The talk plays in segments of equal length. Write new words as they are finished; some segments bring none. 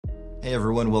Hey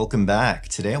everyone, welcome back.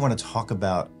 Today I want to talk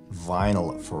about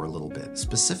vinyl for a little bit,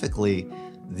 specifically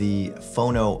the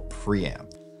Phono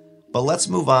preamp. But let's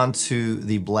move on to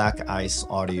the Black Ice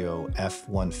Audio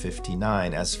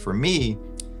F159. As for me,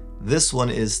 this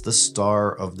one is the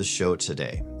star of the show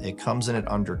today. It comes in at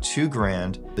under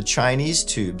 $2,000. The Chinese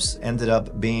tubes ended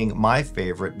up being my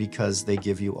favorite because they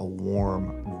give you a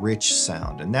warm, rich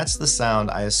sound. And that's the sound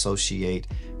I associate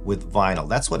with vinyl.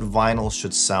 That's what vinyl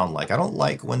should sound like. I don't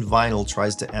like when vinyl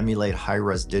tries to emulate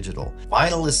high-res digital.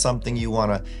 Vinyl is something you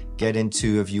want to get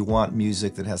into if you want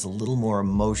music that has a little more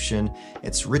emotion.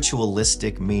 It's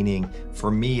ritualistic, meaning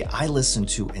for me, I listen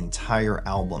to entire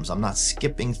albums. I'm not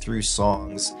skipping through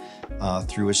songs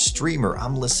through a streamer.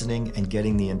 I'm listening and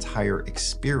getting the entire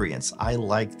experience. I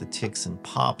like the ticks and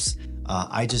pops.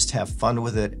 I just have fun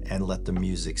with it and let the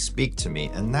music speak to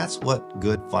me. And that's what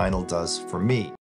good vinyl does for me.